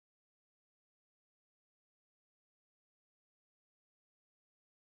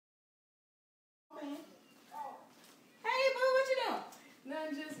man. Hey, boo, what you doing? No,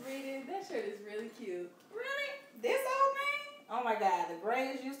 I'm just reading. That shirt is really cute. Really? This old thing? Oh my God, the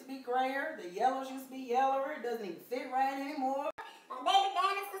grays used to be grayer, the yellows used to be yellower. It doesn't even fit right anymore. Baby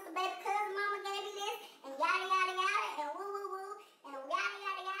daddy, sister, baby cousin, mama gave me this, and yada yada yada, and woo woo woo, and yada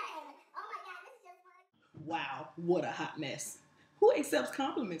yada yada, and oh my God, this is just fun. Wow, what a hot mess. Who accepts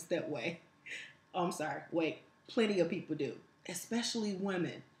compliments that way? Oh, I'm sorry, wait, plenty of people do, especially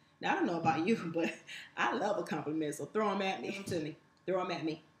women. Now, I don't know about you, but I love a compliment, so throw them at me. Give them to me. Throw them at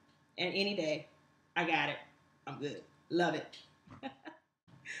me. And any day, I got it. I'm good. Love it.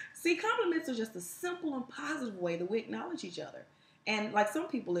 See, compliments are just a simple and positive way that we acknowledge each other. And like some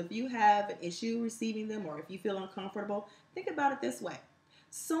people, if you have an issue receiving them or if you feel uncomfortable, think about it this way.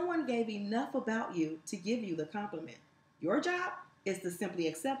 Someone gave enough about you to give you the compliment. Your job is to simply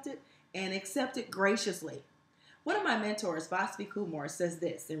accept it and accept it graciously. One of my mentors, Vasvi Kumar, says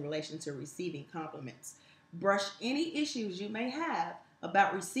this in relation to receiving compliments. Brush any issues you may have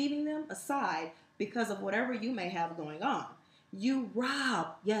about receiving them aside because of whatever you may have going on. You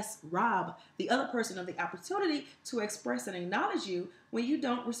rob the other person of the opportunity to express and acknowledge you when you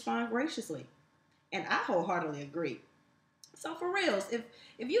don't respond graciously. And I wholeheartedly agree. So for reals, if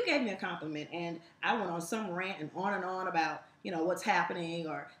you gave me a compliment and I went on some rant and on about, what's happening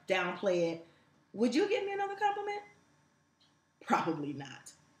or downplay it, would you give me another compliment? Probably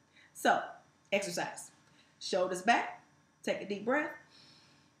not. So, exercise. Shoulders back, take a deep breath,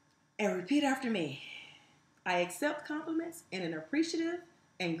 and repeat after me. I accept compliments in an appreciative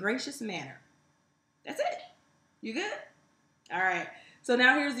and gracious manner. That's it. You good? All right. So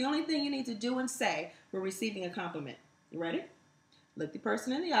now here's the only thing you need to do and say when receiving a compliment. You ready? Look the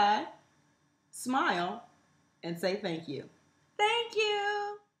person in the eye, smile, and say thank you. Thank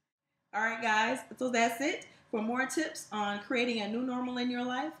you. All right, guys. So that's it. For more tips on creating a new normal in your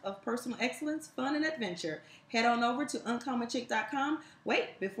life of personal excellence, fun, and adventure, head on over to uncommonchick.com.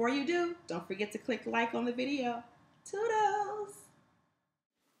 Wait, before you do, don't forget to click like on the video. Toodles!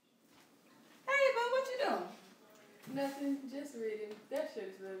 Hey, boo, what you doing? Nothing, just reading. That shirt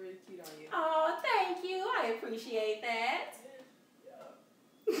is really, really cute on you. Oh, thank you. I appreciate that.